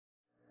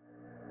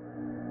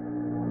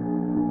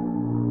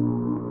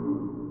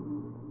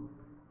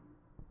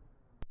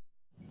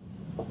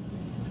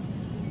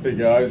Hey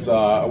guys,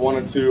 I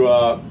wanted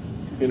to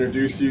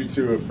introduce you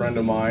to a friend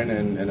of mine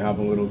and have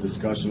a little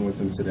discussion with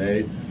him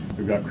today.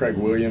 We've got Craig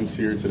Williams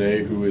here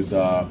today, who is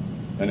an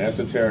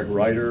esoteric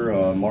writer,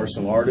 a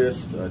martial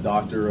artist, a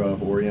doctor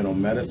of Oriental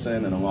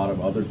medicine, and a lot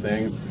of other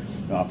things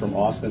from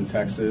Austin,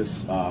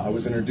 Texas. I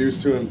was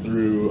introduced to him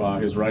through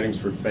his writings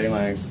for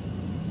Phalanx,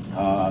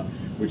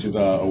 which is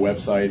a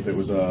website that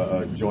was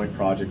a joint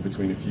project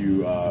between a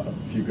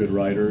few good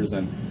writers,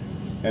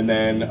 and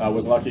then I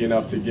was lucky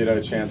enough to get a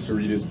chance to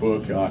read his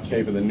book,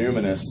 Cave of the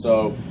Numinous.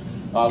 So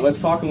let's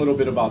talk a little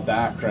bit about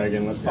that, Craig,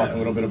 and let's talk a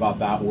little bit about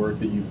that work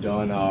that you've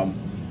done,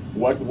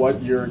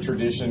 what your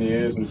tradition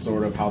is, and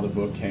sort of how the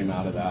book came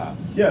out of that.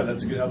 Yeah,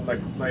 that's a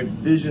good. My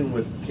vision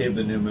with Cave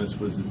of the Numinous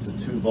was it's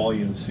a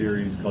 2-volume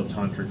series called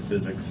Tantric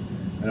Physics,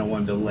 and I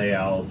wanted to lay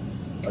out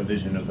a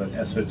vision of an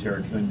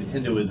esoteric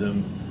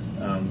Hinduism,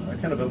 a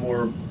kind of a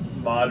more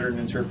modern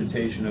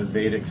interpretation of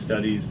Vedic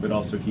studies, but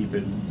also keep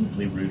it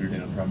deeply rooted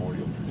in a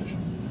primordial tradition.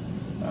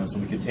 So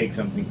we could take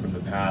something from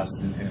the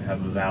past and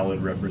have a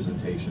valid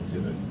representation to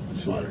it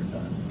in modern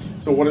times.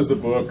 So what is the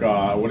book,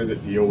 what does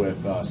it deal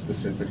with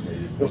specifically?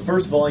 The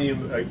first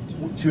volume,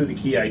 two of the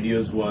key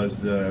ideas was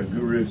the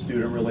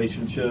guru-student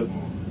relationship,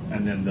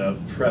 and then the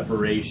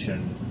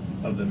preparation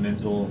of the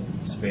mental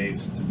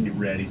space to be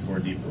ready for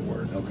deeper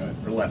work,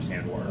 or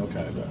left-hand work.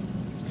 Okay.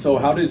 So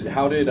how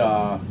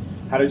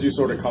did you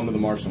sort of come to the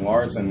martial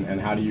arts,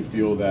 and how do you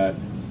feel that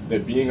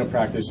being a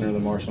practitioner of the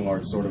martial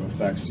arts sort of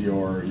affects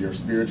your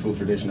spiritual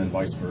tradition and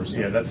vice versa?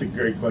 Yeah, that's a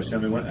great question.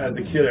 I mean, as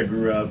a kid, I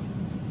grew up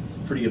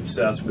pretty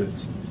obsessed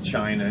with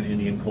China and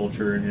Indian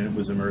culture, and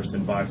was immersed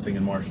in boxing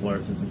and martial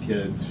arts as a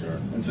kid.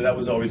 Sure. And so that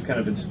was always kind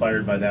of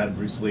inspired by that,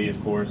 Bruce Lee,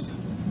 of course.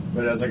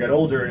 But as I got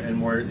older and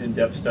more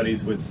in-depth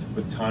studies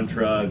with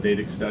Tantra,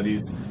 Vedic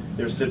studies,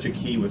 there's such a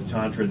key with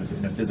Tantra in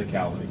a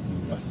physicality,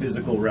 a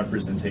physical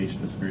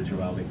representation of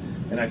spirituality.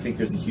 And I think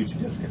there's a huge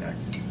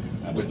disconnect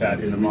with that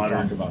in the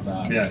modern. Talk about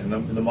that. Yeah, in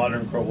the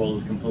modern world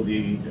is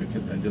completely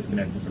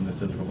disconnected from the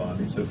physical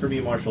body. So for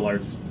me, martial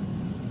arts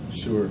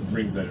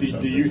brings that.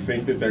 Do you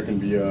think that there can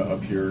be a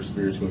pure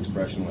spiritual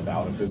expression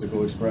without a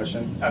physical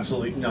expression?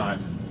 Absolutely not.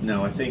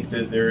 No, I think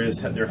that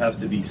there has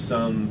to be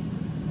some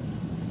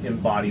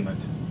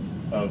embodiment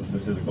of the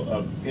physical,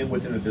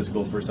 within the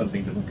physical, for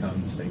something to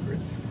become sacred.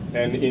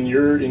 And in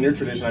your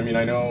tradition, I mean,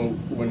 I know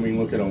when we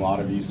look at a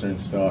lot of Eastern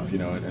stuff, you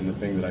know, and the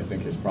thing that I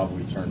think has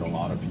probably turned a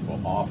lot of people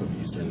off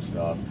of Eastern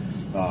stuff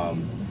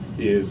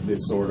is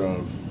this sort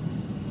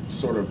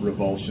of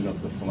revulsion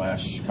of the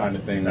flesh kind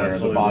of thing, where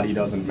the body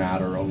doesn't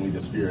matter, only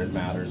the spirit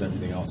matters,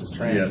 everything else is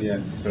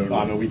transient. Yes,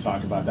 totally. And we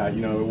talk about that,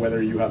 you know,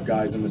 whether you have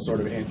guys in the sort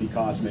of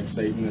anti-cosmic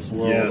Satanist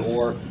world, yes,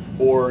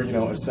 or you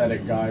know,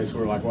 ascetic guys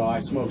who are like, well, I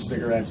smoke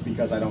cigarettes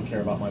because I don't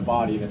care about my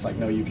body, and it's like,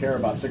 no, you care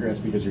about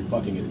cigarettes because you're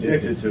fucking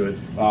addicted to it.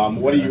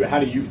 How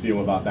do you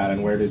feel about that,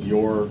 and where does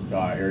your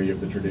area of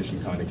the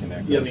tradition kind of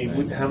connect? Yeah, I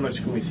mean, how much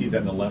can we see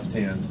that in the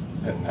left-hand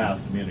path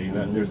community?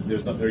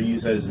 That they're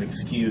used as an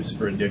excuse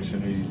for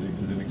addiction, or used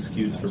as an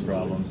excuse for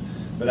problems.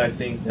 But I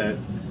think that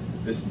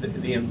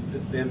the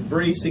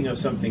embracing of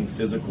something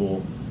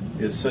physical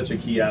is such a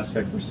key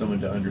aspect for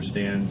someone to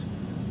understand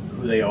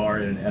who they are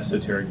in an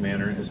esoteric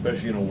manner,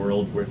 especially in a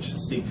world which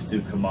seeks to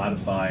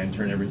commodify and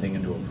turn everything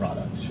into a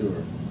product.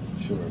 Sure.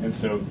 And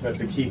so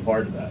that's a key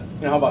part of that.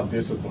 Now, how about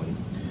discipline?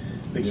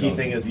 The key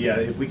thing is,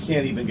 if we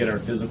can't even get our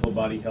physical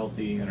body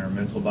healthy and our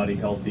mental body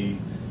healthy,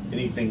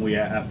 anything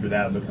after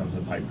that becomes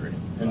a pipe dream,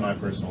 in my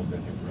personal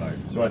opinion. Right.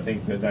 So I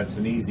think that that's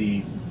an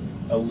easy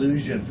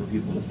illusion for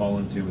people to fall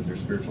into with their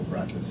spiritual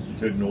practice,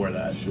 to ignore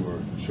that.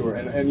 Sure.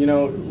 And you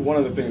know, one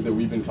of the things that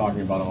we've been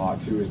talking about a lot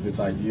too is this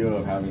idea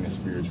of having a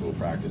spiritual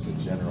practice in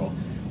general.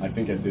 I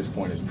think at this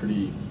point is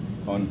pretty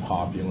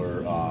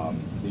unpopular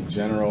in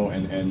general,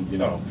 and you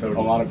know, totally.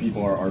 A lot of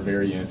people are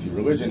very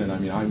anti-religion, and I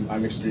mean,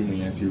 I'm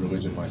extremely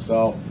anti-religion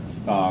myself,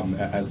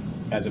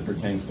 as it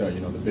pertains to,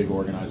 you know, the big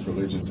organized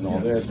religions and all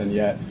this, and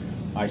yet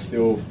I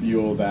still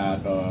feel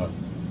that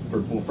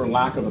for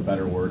lack of a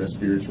better word, a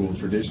spiritual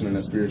tradition and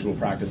a spiritual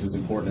practice is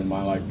important in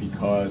my life,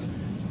 because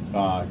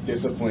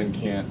discipline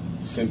can't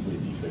simply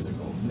be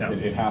physical. No.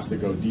 It has to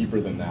go deeper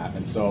than that.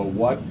 And so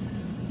what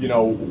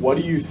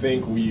do you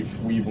think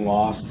we've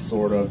lost,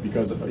 sort of,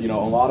 because, you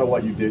know, a lot of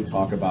what you did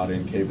talk about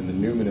in Cave of the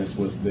Numinous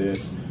was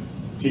this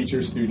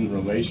teacher-student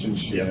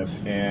relationship,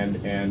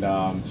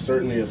 and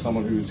certainly as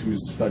someone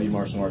who's studied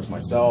martial arts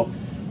myself,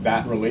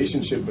 that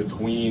relationship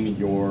between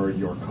your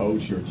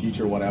coach, your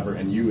teacher, whatever,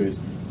 and you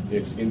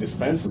it's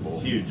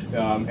indispensable. Huge.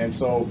 And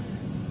so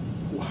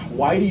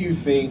why do you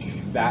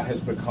think that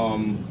has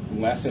become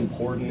less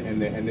important,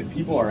 and that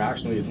people are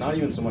actually, it's not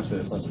even so much that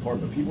it's less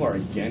important, but people are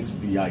against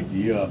the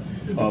idea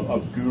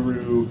of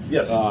guru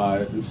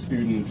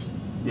student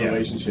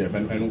relationship,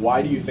 and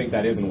why do you think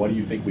that is, and what do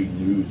you think we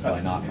lose by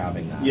not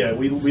having that? Yeah,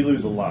 we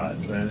lose a lot,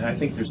 and I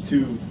think there's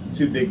two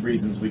big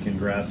reasons we can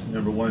grasp.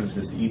 Number one is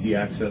this easy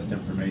access to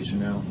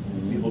information now.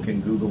 People can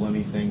Google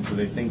anything, so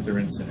they think they're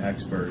instant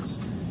experts,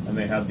 and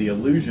they have the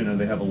illusion, and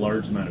they have a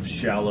large amount of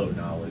shallow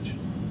knowledge,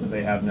 but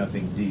they have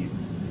nothing deep.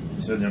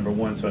 So number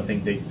one, so I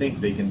think they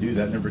can do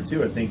that. Number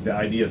two, I think the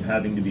idea of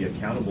having to be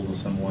accountable to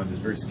someone is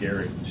very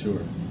scary.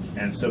 Sure.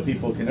 And so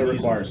people can. It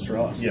requires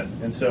trust. Yeah,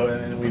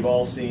 and we've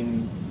all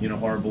seen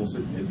horrible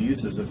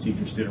abuses of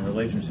teacher-student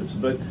relationships,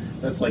 but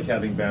that's like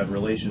having bad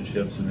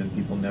relationships and then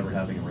people never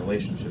having a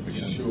relationship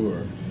again.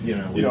 Sure.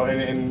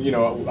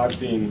 And I've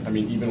seen. I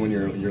mean, even when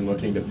you're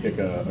looking to pick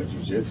a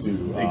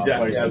jiu-jitsu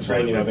exactly, place to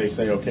train, they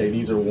say, okay,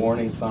 these are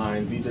warning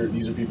signs. These are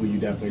people you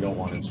definitely don't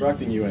want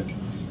instructing you in.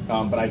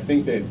 But I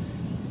think that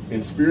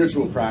in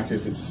spiritual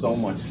practice, it's so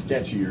much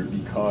sketchier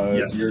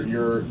because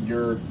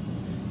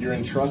you're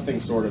entrusting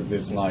sort of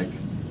this like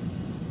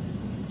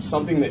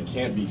something that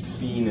can't be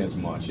seen as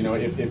much.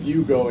 If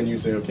you go and you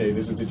say, okay,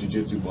 this is a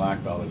jiu-jitsu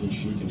black belt, and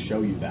she can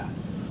show you that.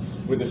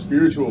 With a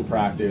spiritual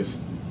practice,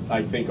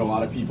 I think a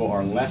lot of people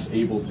are less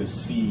able to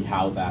see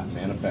how that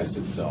manifests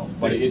itself,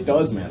 but it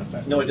does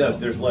manifest. No, itself. it does.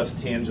 There's less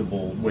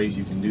tangible ways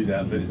you can do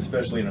that, but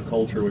especially in a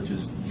culture which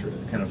is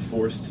kind of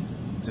forced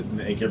to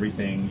make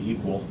everything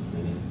equal.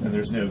 And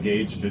there's no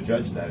gauge to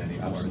judge that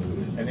anymore.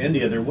 Absolutely. In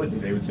India, there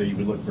wouldn't. They would say you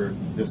would look for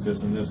this,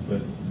 this, and this,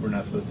 but we're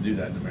not supposed to do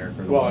that in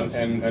America. Well,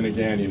 and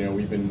again,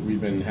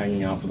 we've been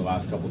hanging out for the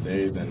last couple of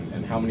days,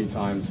 and how many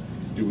times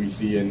do we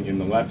see in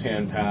the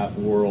left-hand path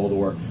world,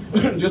 or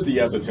just the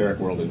esoteric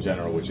world in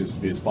general, which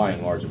is by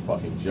and large a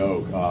fucking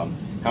joke,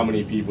 how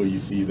many people you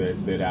see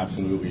that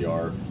absolutely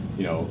are,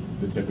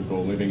 the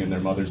typical living in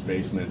their mother's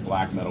basement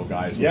black metal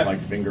guys with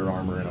like finger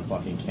armor and a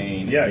fucking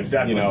cane. Yeah,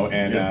 exactly.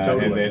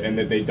 And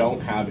that they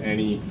don't have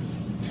any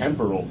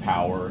temporal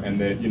power, and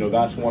that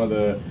that's one of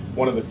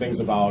the things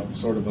about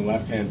sort of the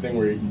left hand thing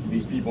where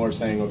these people are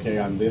saying, okay,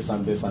 I'm this,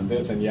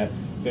 and yet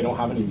they don't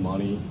have any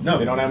money. No,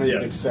 they don't have any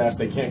success.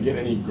 They can't get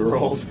any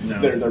girls. No.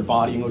 Their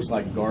body looks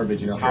like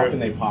garbage. How can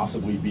they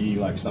possibly be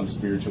like some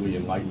spiritually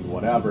enlightened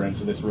whatever? And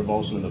so this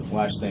revulsion of the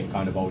flesh thing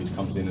kind of always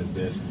comes in as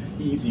this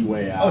easy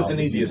way out. Oh, it's an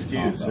easy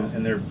excuse,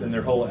 and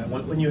their whole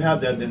when you have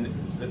that, then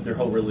their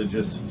whole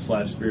religious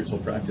 / spiritual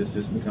practice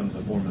just becomes a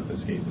form of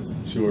escapism.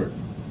 Sure,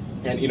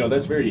 and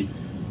that's very.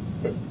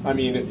 I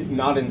mean,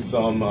 not in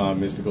some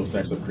mystical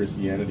sects of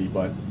Christianity,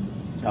 but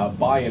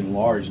by and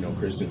large,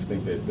 Christians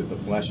think that the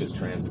flesh is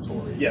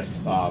transitory.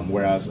 Yes.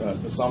 Whereas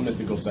some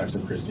mystical sects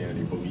of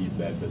Christianity believe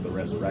that the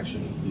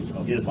resurrection is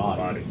of the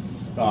body.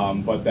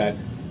 But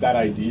that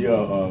idea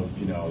of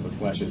the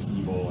flesh is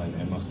evil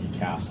and must be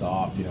cast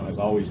off, has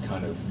always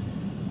kind of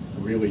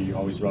really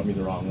always rubbed me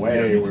the wrong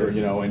way.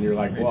 And you're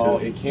like, well,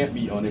 it can't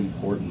be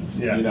unimportant.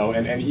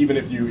 And even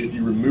if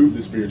you remove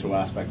the spiritual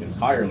aspect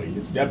entirely,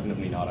 it's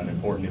definitely not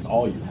unimportant. It's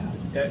all you have.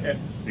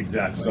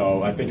 Exactly.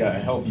 So I think a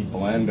healthy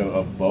blend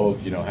of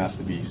both, has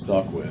to be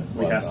stuck with.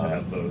 We have to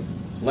have both.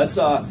 Let's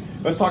talk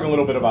a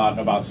little bit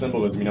about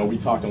symbolism. We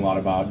talked a lot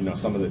about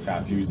some of the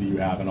tattoos that you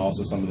have, and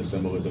also some of the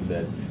symbolism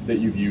that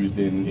you've used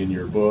in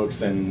your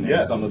books, and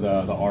some of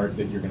the art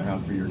that you're going to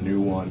have for your new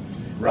one.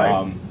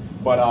 Right.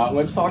 But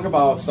let's talk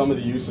about some of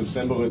the use of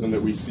symbolism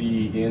that we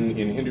see in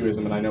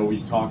Hinduism. And I know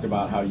we've talked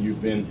about how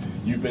you've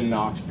been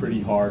knocked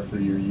pretty hard for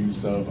your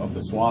use of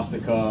the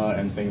swastika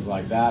and things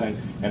like that.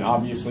 And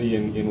obviously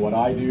in what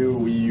I do,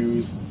 we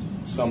use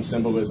some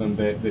symbolism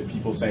that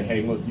people say,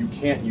 hey, look, you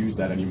can't use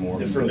that anymore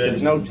because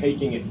there's no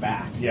taking it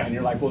back. Yeah. And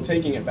you're like, well,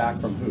 taking it back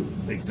from who?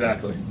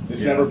 Exactly.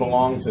 This never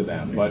belonged to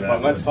them.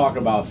 But let's talk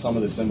about some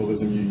of the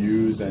symbolism you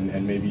use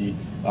and maybe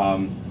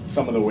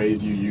some of the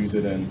ways you use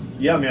it. And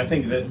I mean, I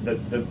think that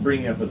the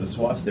bringing up of the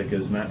swastika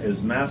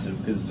is massive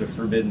because it's a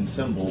forbidden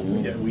symbol.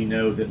 Yet we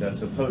know that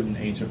that's a potent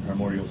ancient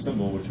primordial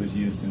symbol which was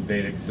used in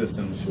Vedic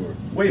systems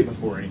way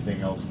before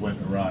anything else went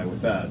awry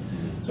with that.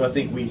 So I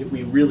think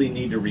we really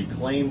need to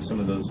reclaim some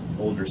of those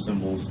older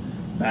symbols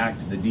back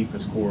to the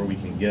deepest core we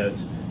can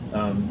get.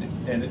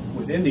 And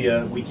with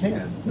India, we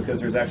can, because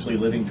there's actually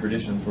living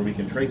traditions where we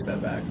can trace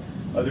that back.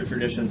 Other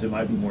traditions, it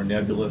might be more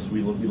nebulous.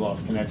 We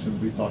lost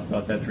connections. We've talked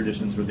about that.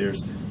 Traditions where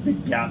there's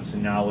big gaps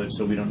in knowledge,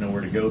 so we don't know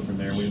where to go from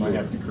there. We might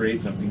have to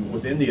create something.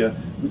 With India,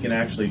 we can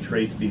actually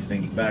trace these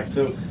things back.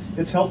 So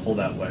it's helpful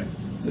that way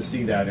to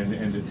see that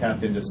and to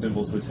tap into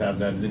symbols which have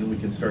that. And then we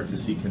can start to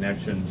see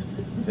connections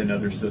within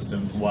other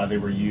systems, why they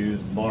were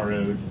used,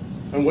 borrowed.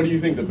 And what do you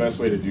think the best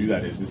way to do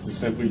that is to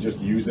simply just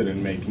use it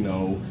and make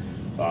no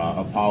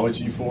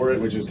apology for it,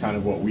 which is kind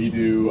of what we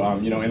do,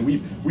 and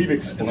we've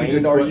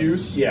explained our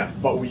use,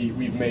 but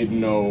we've made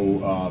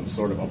no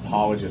sort of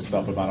apologist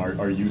stuff about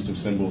our use of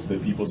symbols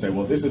that people say,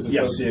 well, this is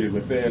associated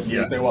with this, and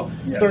you say, well,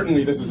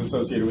 certainly this is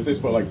associated with this,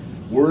 but like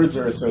words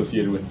are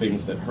associated with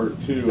things that hurt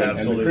too, and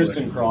the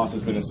Christian cross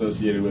has been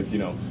associated with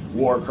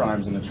war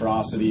crimes and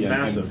atrocity, and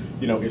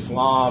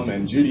Islam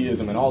and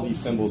Judaism and all these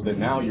symbols that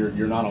now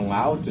you're not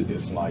allowed to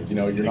dislike.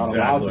 You're not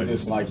allowed to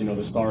dislike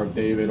the Star of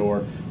David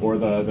or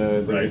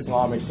the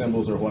Islamic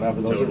symbols or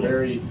whatever. Those are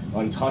very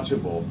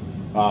untouchable.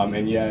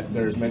 And yet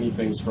there's many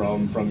things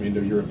from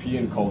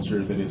Indo-European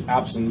culture that is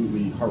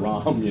absolutely haram,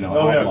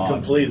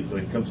 outlawed.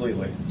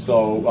 Completely.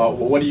 So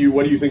what do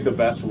you think the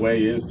best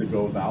way is to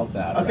go about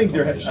that? I think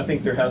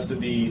there has to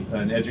be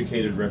an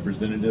educated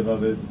representative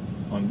of it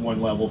on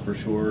one level for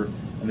sure,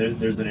 and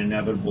there's an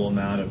inevitable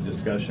amount of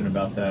discussion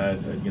about that,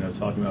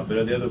 talking about.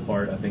 But the other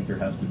part, I think there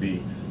has to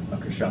be a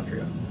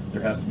kshatriya.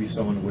 There has to be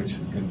someone which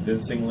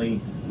convincingly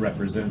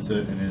represents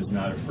it and is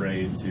not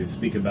afraid to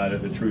speak about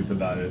it, the truth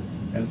about it,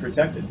 and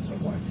protect it in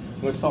some way.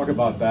 Let's talk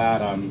about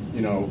that.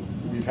 You know,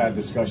 we've had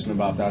discussion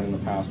about that in the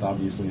past,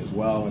 obviously, as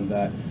well, and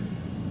that,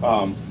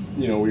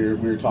 you know, we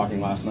were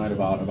talking last night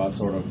about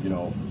sort of, you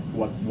know,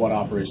 what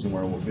Operation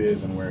Werewolf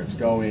is and where it's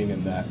going,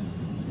 and that,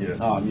 Yes.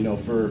 you know,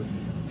 for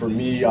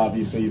me,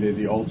 obviously,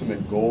 the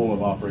ultimate goal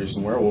of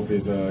Operation Werewolf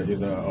is a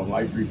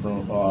life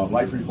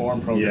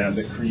reform program Yes.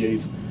 that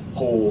creates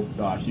whole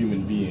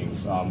human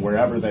beings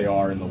wherever they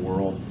are in the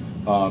world,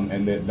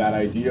 and that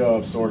idea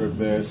of sort of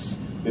this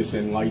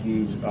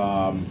enlightened,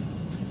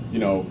 you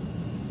know,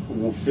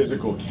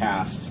 physical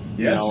cast,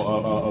 you Yes.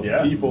 know,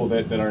 of people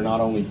that are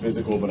not only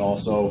physical but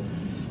also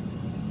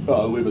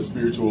live a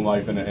spiritual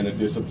life and a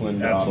disciplined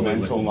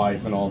mental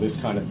life and all this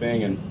kind of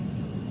thing. And,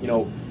 you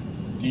know,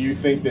 do you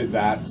think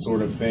that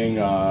sort of thing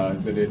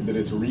that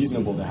it's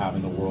reasonable to have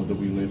in the world that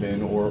we live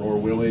in, or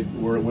will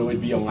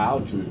it be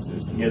allowed to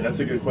exist? Yeah, that's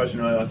a good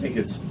question. I think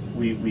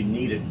we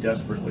need it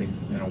desperately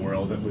in a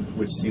world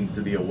which seems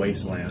to be a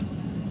wasteland.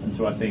 And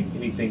so I think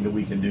anything that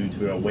we can do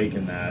to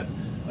awaken that,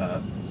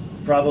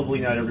 probably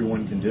not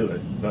everyone can do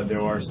it, but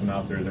there are some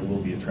out there that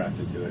will be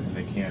attracted to it, and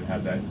they can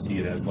have that and see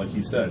it as, like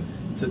you said,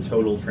 it's a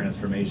total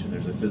transformation.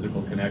 There's a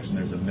physical connection,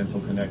 there's a mental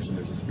connection,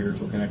 there's a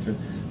spiritual connection.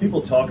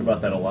 People talk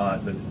about that a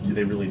lot, but do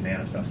they really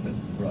manifest it?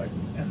 Right.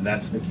 And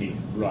that's the key.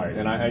 Right.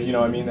 And you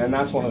know, I mean, and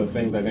that's one of the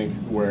things I think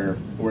where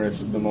it's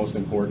the most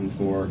important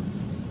for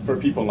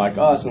people like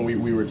us. And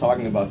we were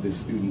talking about this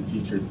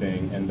student-teacher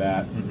thing, and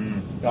that,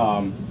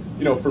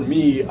 you know, for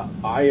me,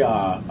 I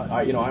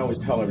you know, I always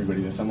tell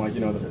everybody this. I'm like,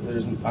 you know,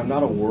 I'm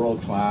not a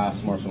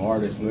world-class martial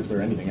artist, lifter,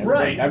 or anything.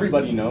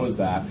 Everybody knows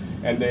that,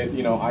 and that,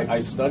 you know, I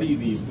study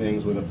these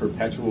things with a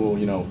perpetual,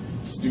 you know,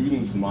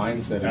 student's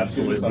mindset and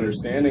student's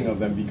understanding of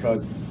them,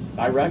 because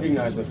I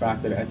recognize the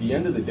fact that at the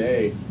end of the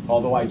day,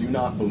 although I do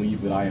not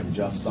believe that I am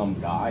just some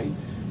guy,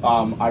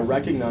 I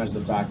recognize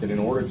the fact that in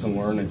order to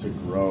learn and to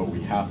grow,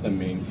 we have to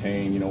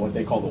maintain, you know, what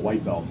they call the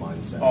white belt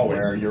mindset,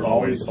 where you're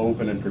always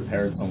open and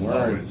prepared to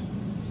learn.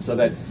 So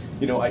that,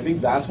 you know, I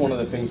think that's one of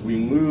the things we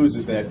lose,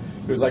 is that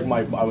it was like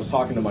I was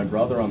talking to my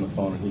brother on the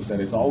phone, and he said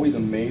it's always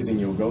amazing.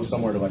 You'll go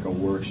somewhere to like a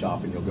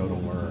workshop and you'll go to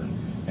learn,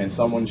 and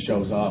someone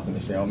shows up and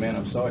they say, oh man,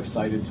 I'm so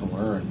excited to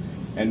learn.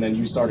 And then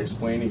you start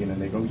explaining it, and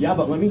they go, yeah,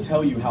 but let me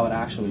tell you how it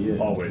actually is.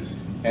 Always.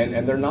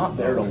 And they're not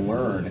there to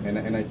learn.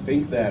 And I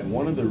think that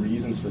one of the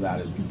reasons for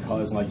that is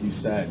because, like you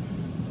said,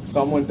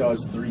 someone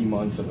does 3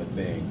 months of a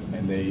thing,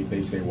 and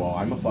they say, well,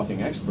 I'm a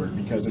fucking expert,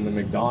 because in the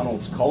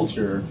McDonald's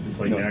culture, it's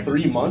like, you know,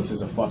 3 months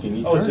is a fucking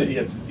eternity.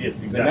 Exactly.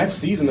 The next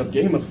season of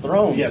Game of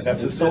Thrones,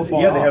 that's so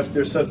far off.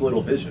 There's such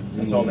little vision.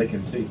 That's all they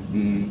can see.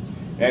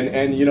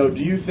 And you know,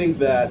 do you think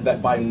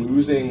that by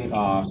losing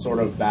sort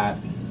of that,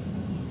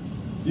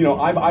 you know,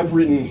 I've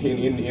written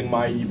in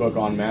my ebook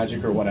on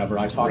magic or whatever,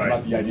 I talk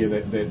about the idea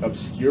that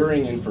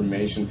obscuring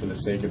information for the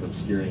sake of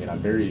obscuring it, I'm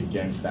very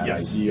against that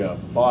idea,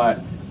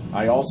 but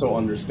I also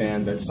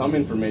understand that some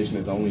information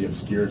is only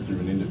obscured through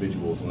an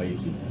individual's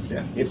laziness.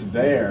 Yeah. It's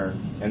there,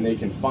 and they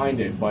can find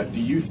it, but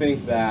do you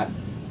think that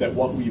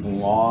what we've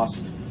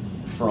lost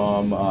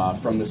from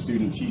the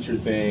student-teacher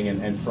thing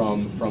and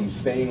from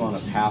staying on a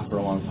path for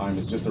a long time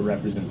is just a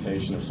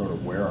representation of sort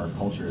of where our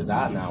culture is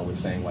at now, with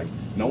saying, like,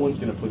 no one's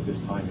going to put this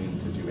time in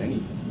to do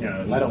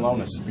anything, let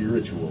alone a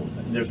spiritual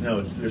thing?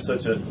 There's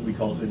such a, we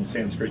call it in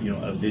Sanskrit, you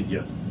know,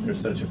 avidya. There's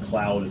such a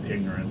cloud of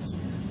ignorance.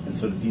 And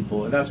so the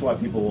people, and that's why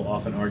people will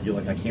often argue,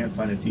 like, I can't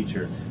find a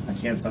teacher, I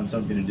can't find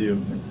something to do.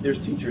 There's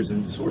teachers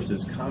and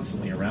sources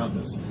constantly around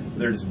us.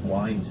 They're just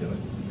blind to it.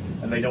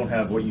 And they don't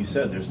have what you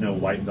said. There's no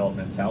white belt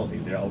mentality.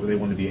 They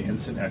want to be an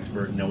instant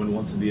expert. No one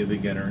wants to be a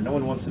beginner. No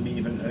one wants to be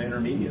even an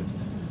intermediate.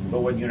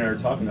 But what you and I are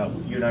talking about,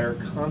 you and I are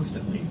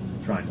constantly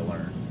trying to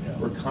learn.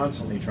 We're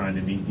constantly trying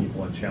to meet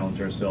people and challenge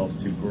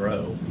ourselves to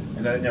grow.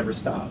 And that never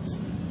stops.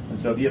 And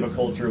so if you have a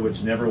culture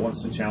which never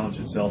wants to challenge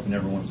itself and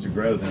never wants to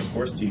grow, then of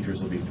course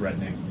teachers will be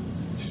threatening.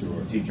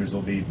 Sure. Teachers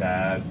will be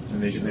bad,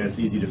 and it's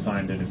easy to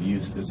find an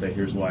abuse to say,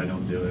 here's why I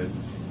don't do it.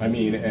 I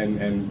mean,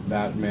 and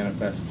that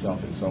manifests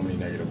itself in so many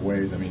negative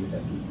ways. I mean,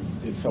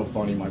 it's so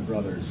funny. My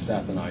brother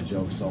Seth and I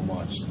joke so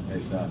much, hey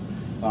Seth,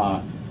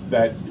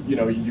 that, you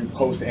know, you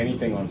post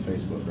anything on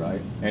Facebook,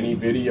 right? Any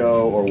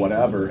video or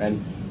whatever,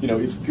 and, you know,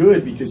 it's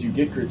good because you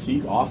get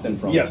critique often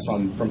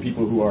from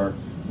people who are,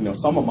 you know,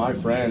 some of my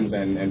friends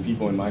and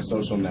people in my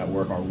social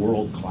network are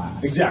world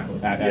class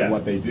at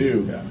what they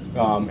do.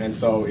 And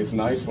so it's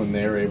nice when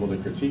they're able to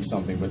critique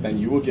something, but then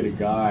you will get a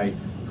guy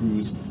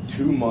who's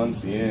 2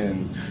 months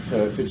in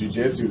to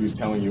jiu-jitsu who's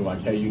telling you, like,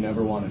 hey, you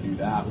never want to do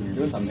that when you're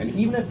doing something. And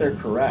even if they're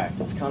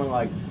correct, it's kind of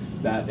like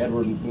that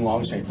Edward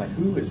Longshank. It's like,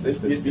 who is this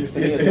that speaks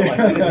to me as though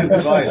I need his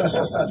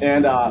advice?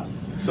 And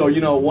so,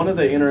 you know, one of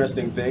the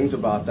interesting things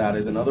about that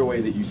is another way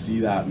that you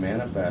see that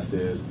manifest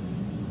is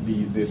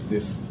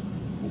this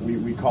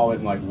we call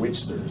it like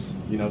witchsters,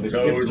 you know, this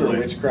hipster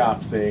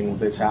witchcraft thing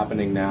that's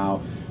happening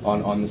now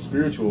on the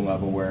spiritual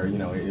level, where, you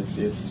know,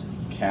 it's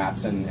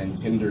cats and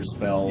Tinder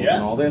spells Yeah.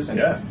 and all this. And,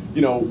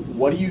 you know,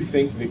 what do you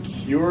think the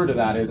cure to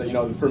that is? You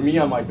know, for me,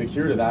 I'm like, the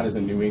cure to that is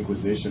a new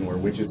Inquisition where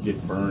witches get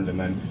burned, and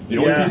then the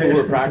only people who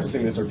are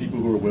practicing this are people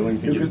who are willing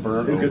to get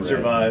burned who over could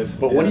survive. it.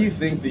 But what do you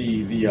think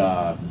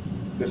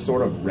the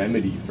sort of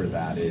remedy for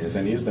that is,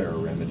 and is there a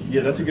remedy?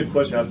 Yeah, that's a good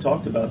question. I've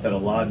talked about that a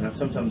lot, and that's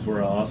sometimes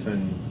where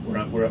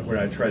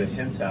I try to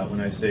hint at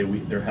when I say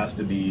there has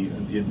to be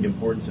the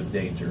importance of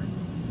danger.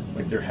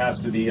 Like there has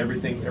to be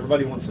everything.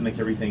 Everybody wants to make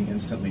everything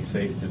instantly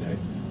safe today.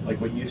 Like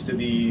what used to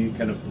be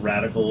kind of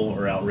radical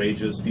or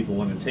outrageous, people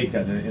want to take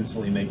that and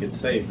instantly make it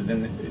safe, but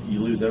then you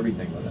lose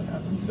everything when that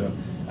happens. So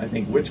I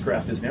think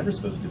witchcraft is never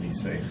supposed to be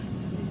safe.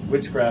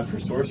 Witchcraft or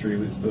sorcery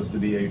is supposed to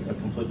be a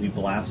completely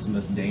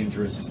blasphemous,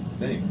 dangerous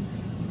thing.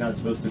 It's not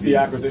supposed to be the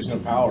acquisition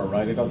of power,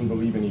 right? It doesn't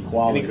believe in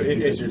equality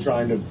because you're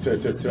trying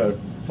to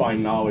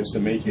find knowledge to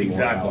make you more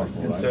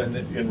powerful.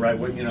 And right?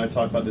 so, I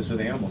talk about this with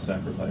animal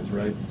sacrifice,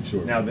 right?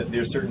 Sure. Now,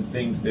 there's certain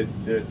things that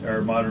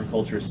our modern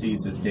culture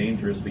sees as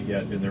dangerous, but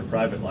yet in their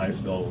private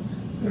lives they'll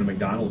go to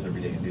McDonald's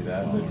every day and do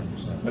that.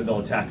 But they'll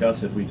attack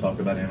us if we talk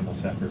about animal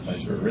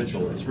sacrifice for a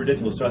ritual. It's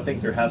ridiculous. So I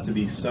think there has to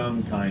be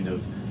some kind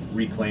of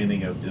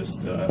reclaiming of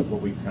just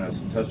what we kind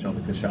of touched on,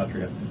 the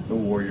kshatriya, the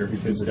warrior who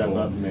can step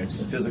up, mix,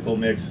 the physical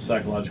mix,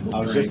 psychological strength.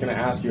 I was just going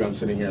to ask you, I'm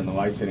sitting here in the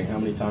light sitting, how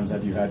many times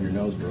have you had your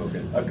nose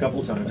broken? A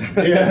couple times.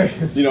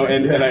 You know,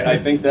 and I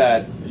think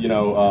that, you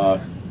know,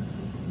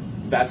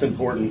 that's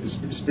important.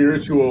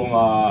 Spiritual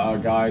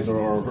guys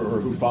or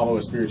who follow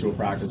a spiritual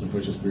practice and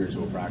push a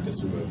spiritual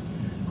practice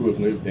who have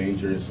lived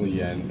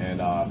dangerously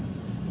and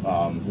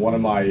one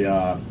of my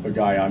a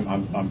guy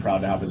I'm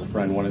proud to have as a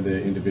friend, one of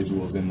the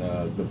individuals in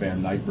the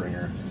band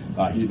Nightbringer.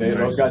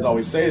 Those guys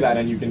always say that,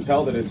 and you can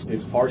tell that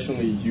it's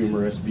partially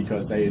humorous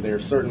because they're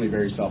certainly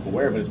very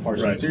self-aware, but it's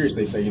partially serious.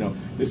 They say, you know,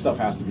 this stuff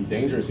has to be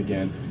dangerous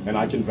again, and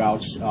I can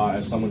vouch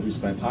as someone who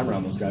spent time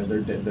around those guys.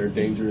 They're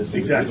dangerous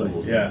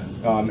individuals. Yeah.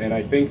 And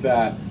I think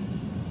that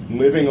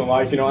living a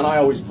life, you know, and I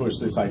always push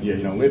this idea,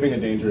 you know, living a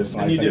dangerous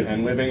life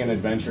and living an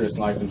adventurous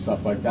life and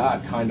stuff like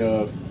that kind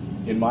of,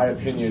 in my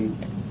opinion,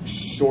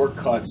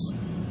 shortcuts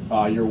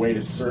your way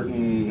to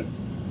certain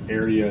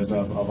areas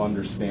of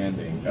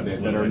understanding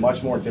that are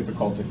much more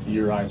difficult to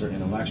theorize or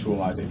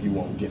intellectualize if you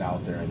won't get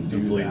out there and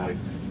do that.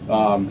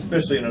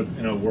 Especially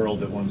in a world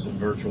that wants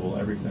virtual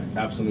everything.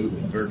 Absolutely.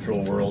 A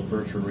virtual world,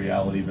 virtual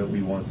reality, but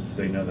we want to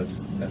say, no,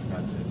 that's not,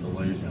 it's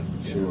illusion.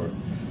 Sure.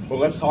 Well,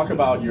 let's talk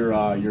about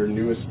your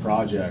newest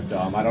project.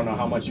 I don't know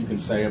how much you can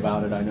say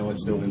about it. I know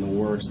it's still in the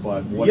works,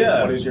 but what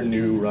is your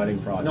new writing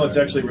project? No, it's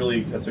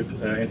actually that's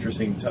an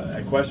interesting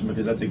question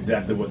because that's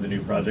exactly what the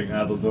new project. I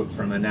have a book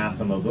from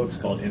Anathema Books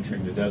called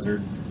Entering the Desert,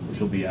 which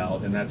will be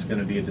out, and that's going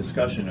to be a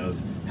discussion of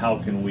how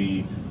can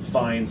we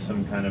find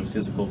some kind of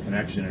physical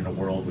connection in a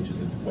world which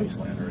is a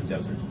wasteland or a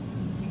desert,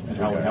 and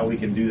how we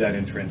can do that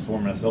and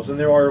transform ourselves. And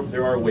there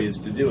are ways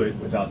to do it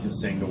without just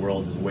saying the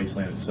world is a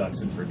wasteland, it sucks,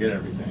 and forget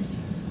everything.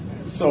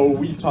 So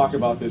we've talked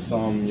about this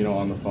some, you know,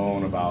 on the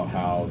phone about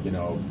how, you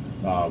know,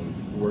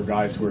 we're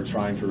guys who are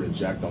trying to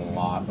reject a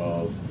lot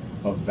of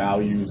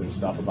values and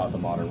stuff about the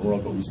modern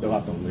world, but we still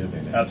have to live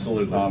in it.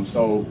 Absolutely.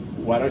 So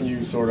why don't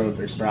you sort of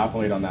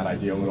extrapolate on that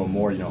idea a little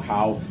more, you know,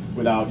 how,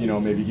 without, you know,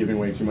 maybe giving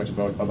away too much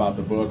about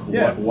the book,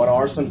 what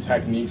are some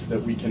techniques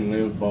that we can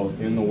live both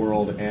in the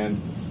world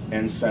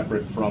and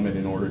separate from it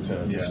in order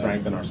to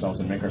strengthen ourselves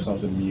and make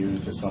ourselves immune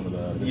to some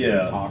of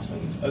the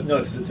toxins? No,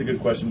 it's a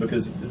good question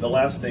because the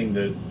last thing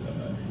that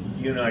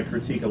you and I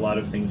critique a lot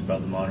of things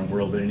about the modern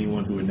world, but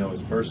anyone who would know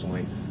us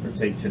personally or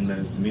take 10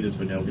 minutes to meet us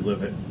would know we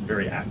live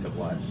very active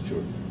lives.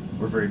 Sure.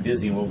 We're very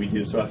busy in what we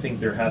do, so I think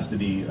there has to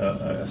be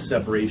a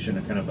separation,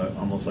 a kind of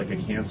almost like a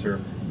cancer.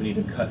 We need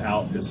to cut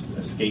out this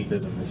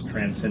escapism, this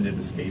transcendent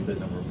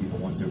escapism where people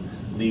want to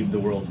leave the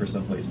world for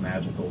someplace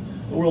magical.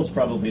 The world's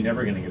probably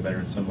never going to get better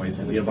in some ways.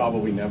 It's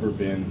probably never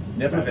been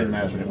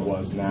magical. It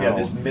was now. Yeah,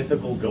 this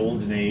mythical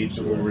golden age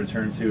that we'll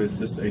return to is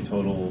just a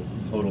total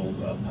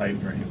pipe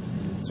dream.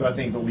 So I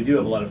think, but we do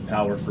have a lot of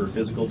power for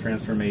physical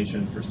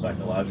transformation, for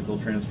psychological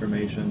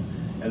transformation,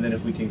 and then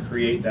if we can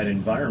create that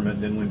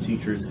environment, then when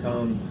teachers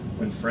come,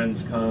 when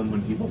friends come,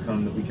 when people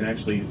come, that we can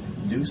actually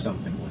do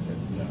something with it.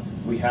 Yeah.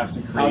 We have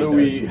to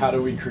create how do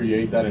we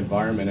create that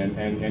environment,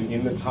 and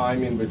in the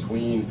time in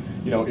between,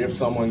 you know, if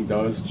someone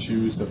does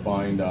choose to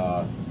find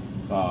a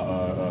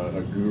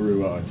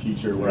guru, a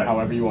teacher,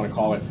 however you want to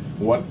call it,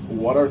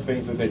 what are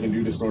things that they can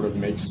do to sort of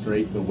make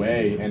straight the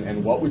way,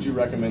 and what would you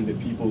recommend that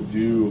people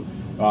do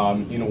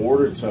in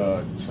order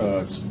to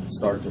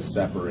start to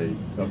separate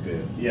a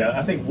bit? Yeah,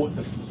 I think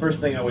the first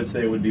thing I would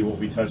say would be what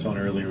we touched on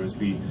earlier,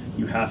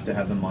 you have to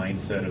have the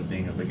mindset of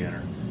being a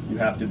beginner. You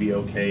have to be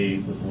okay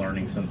with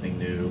learning something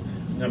new.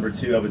 Number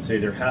two, I would say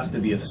there has to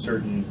be a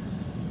certain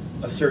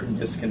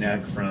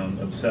disconnect from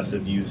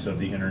obsessive use of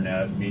the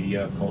internet,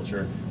 media,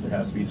 culture. There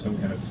has to be some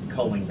kind of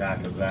culling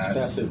back of that.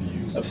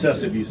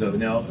 Obsessive use of it.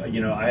 Now, you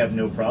know, I have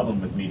no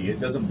problem with media. It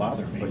doesn't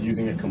bother me. But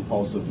using it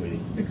compulsively.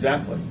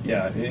 Exactly.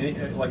 Yeah.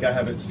 Like I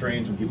have it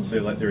strange when people say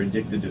like they're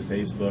addicted to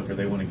Facebook or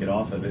they want to get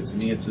off of it. To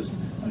me, it's just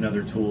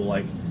another tool.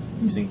 Like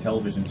using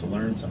television to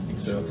learn something.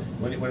 So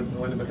when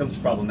it becomes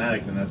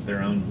problematic, then that's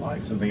their own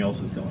life. Something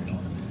else is going on.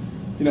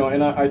 You know,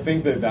 and I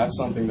think that that's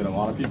something that a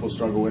lot of people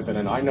struggle with,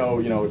 and I know,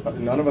 you know,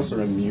 none of us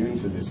are immune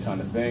to this kind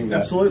of thing.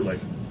 That, absolutely.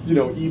 You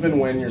know, even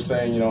when you're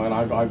saying, you know, and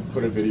I've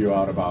put a video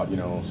out about, you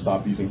know,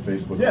 stop using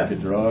Facebook like a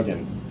drug,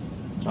 and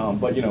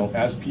but you know,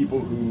 as people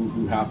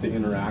who have to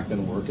interact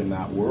and work in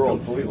that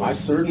world, completely. I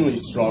certainly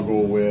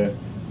struggle with.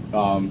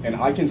 And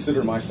I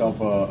consider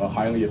myself a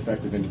highly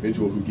effective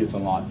individual who gets a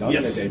lot done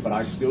in a day, but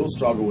I still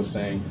struggle with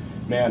saying,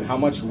 man,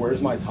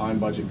 where's my time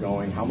budget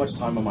going? How much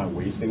time am I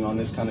wasting on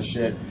this kind of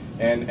shit?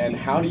 And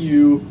how do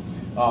you,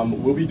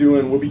 we'll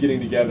be getting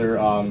together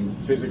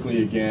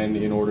physically again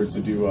in order to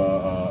do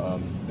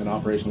an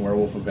Operation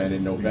Werewolf event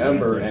in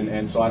November,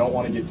 and so I don't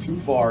want to get too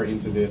far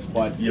into this,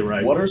 but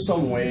what are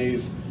some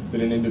ways that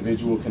an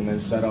individual can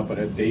then set up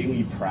a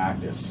daily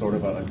practice, sort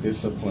of a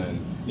discipline,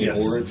 in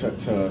order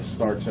to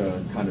start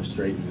to kind of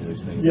straighten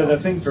these things out? The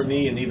thing for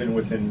me, and even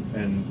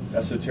within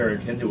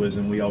esoteric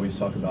Hinduism, we always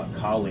talk about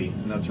Kali,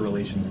 and that's a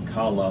relation to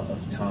Kala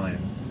of time.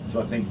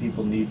 So I think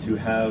people need to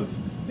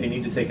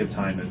take a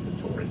time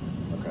inventory.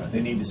 Okay.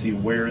 They need to see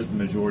where is the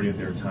majority of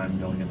their time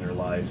going in their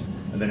life.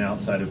 And then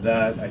outside of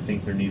that, I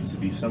think there needs to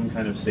be some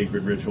kind of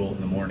sacred ritual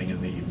in the morning and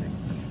the evening.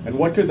 And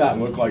what could that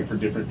look like for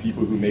different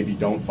people who maybe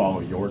don't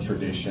follow your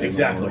tradition?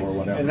 Exactly. Or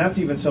whatever? And that's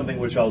even something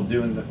which I'll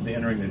do in the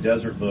Entering the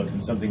Desert book,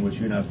 and something which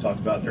you and I have talked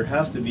about. There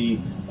has to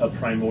be a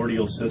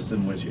primordial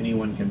system which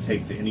anyone can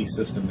take to any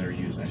system they're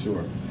using.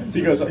 Sure.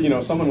 Because, you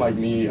know, someone like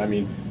me, I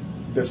mean,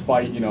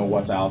 despite, you know,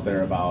 what's out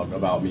there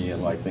about me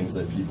and like things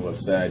that people have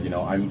said, you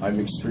know, I'm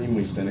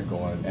extremely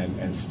cynical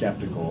and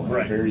skeptical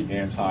and very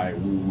anti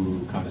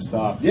woo-woo kind of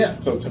stuff. Yeah.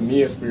 So to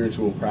me, a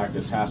spiritual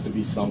practice has to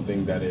be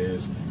something that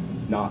is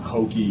not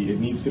hokey. It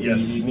needs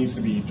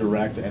to be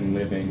direct and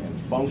living and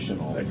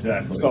functional.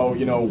 Exactly. So,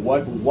 you know,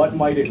 what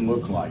might it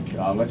look like?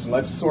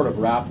 Let's sort of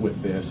wrap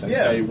with this and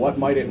say, what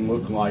might it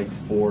look like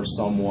for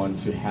someone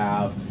to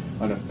have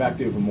an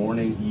effective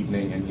morning,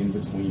 evening, and in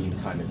between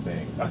kind of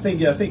thing? I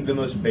think the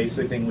most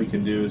basic thing we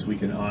can do is we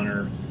can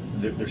honor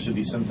that there should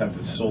be some type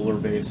of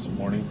solar-based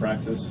morning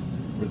practice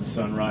where the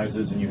sun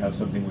rises and you have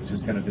something which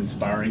is kind of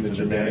inspiring. The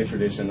Germanic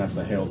tradition, that's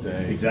the Hail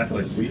Day.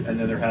 Exactly. And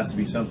then there has to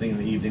be something in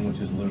the evening which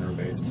is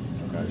lunar-based.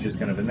 Okay. Which is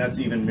kind of, and that's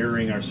even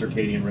mirroring our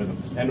circadian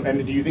rhythms. And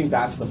do you think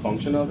that's the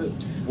function of it?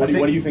 What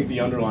do you think the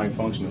underlying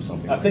function of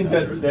something? I think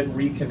that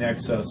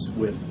reconnects us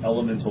with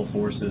elemental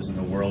forces in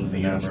the world, in the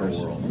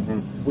universe, world,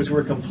 which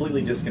we're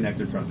completely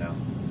disconnected from now.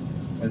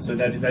 And so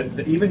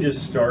that even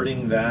just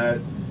starting that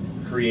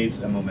creates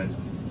a momentum.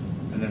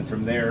 And then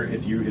from there,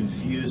 if you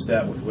infuse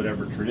that with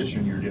whatever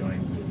tradition you're doing,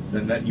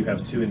 then that you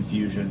have two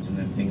infusions, and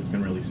then things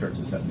can really start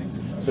to set things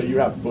in motion. So you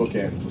have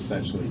bookends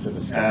essentially to the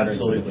start and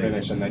to the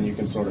finish, and then you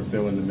can sort of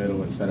fill in the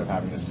middle instead of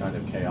having this kind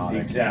of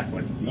chaotic.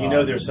 Exactly. You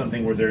know, there's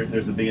something where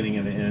there's a beginning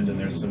and an end, and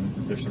there's some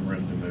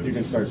room to move. You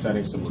can start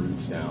setting some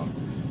roots down.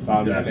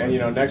 And you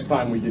know, next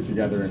time we get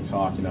together and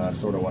talk, you know, that's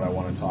sort of what I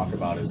want to talk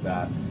about, is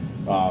that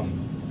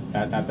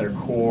at their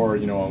core,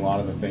 you know, a lot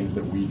of the things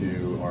that we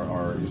do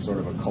are sort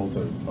of a cult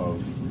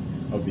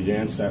of the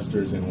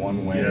ancestors in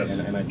one way,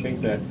 and I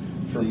think that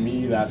for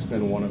me that's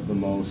been one of the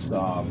most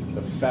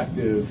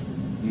effective,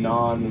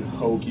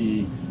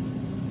 non-hokey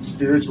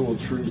spiritual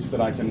truths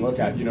that I can look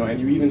at, you know. And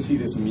you even see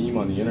this meme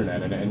on the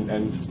internet,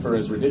 and for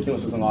as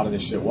ridiculous as a lot of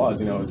this shit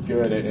was, you know, it was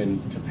good,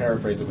 and to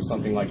paraphrase, it was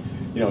something like,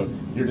 you know,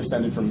 you're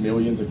descended from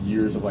millions of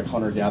years of like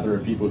hunter-gatherer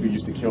people who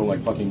used to kill like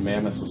fucking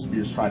mammoths with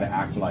spears, try to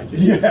act like it.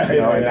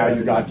 And now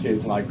you've got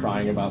kids like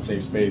crying about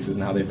safe spaces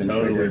and how they've been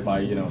triggered by,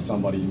 you know,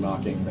 somebody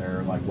mocking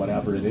their like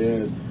whatever it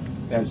is.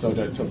 And so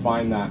to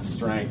find that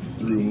strength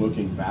through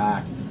looking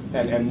back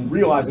and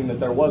realizing that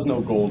there was no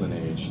golden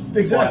age.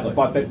 Exactly.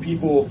 But that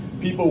people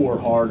were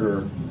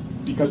harder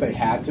because they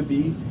had to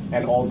be,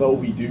 and although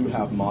we do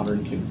have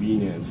modern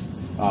convenience,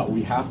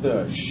 we have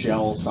to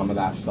shell some of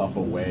that stuff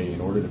away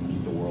in order to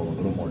meet the world a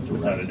little more directly.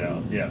 Without a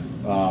doubt, yeah.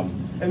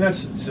 And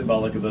that's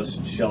symbolic of us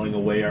shelling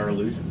away our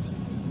illusions.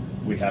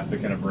 We have to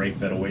kind of break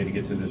that away to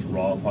get to this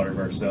raw part of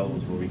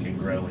ourselves where we can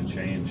grow and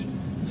change.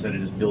 Instead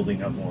of just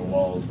building up more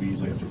walls, we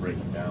usually have to break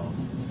them down.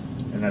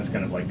 And that's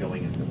kind of like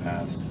going into the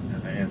past.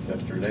 And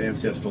that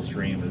ancestral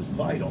stream is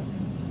vital.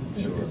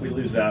 Sure. If we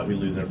lose that, we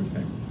lose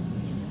everything.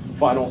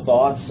 Final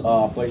thoughts,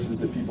 places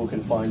that people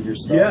can find your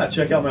stuff? Yeah,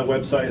 check out my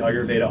website,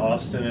 Ayurveda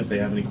Austin. If they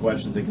have any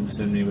questions, they can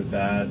send me with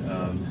that.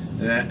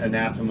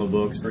 Anathema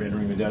books for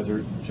Entering the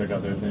Desert. Check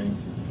out their thing.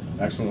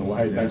 Excellent. Well,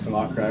 hey, thanks a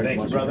lot, Craig. Thank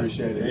Much you, brother.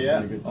 appreciated. It's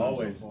been a good time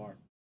always. So far.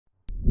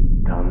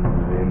 Ganga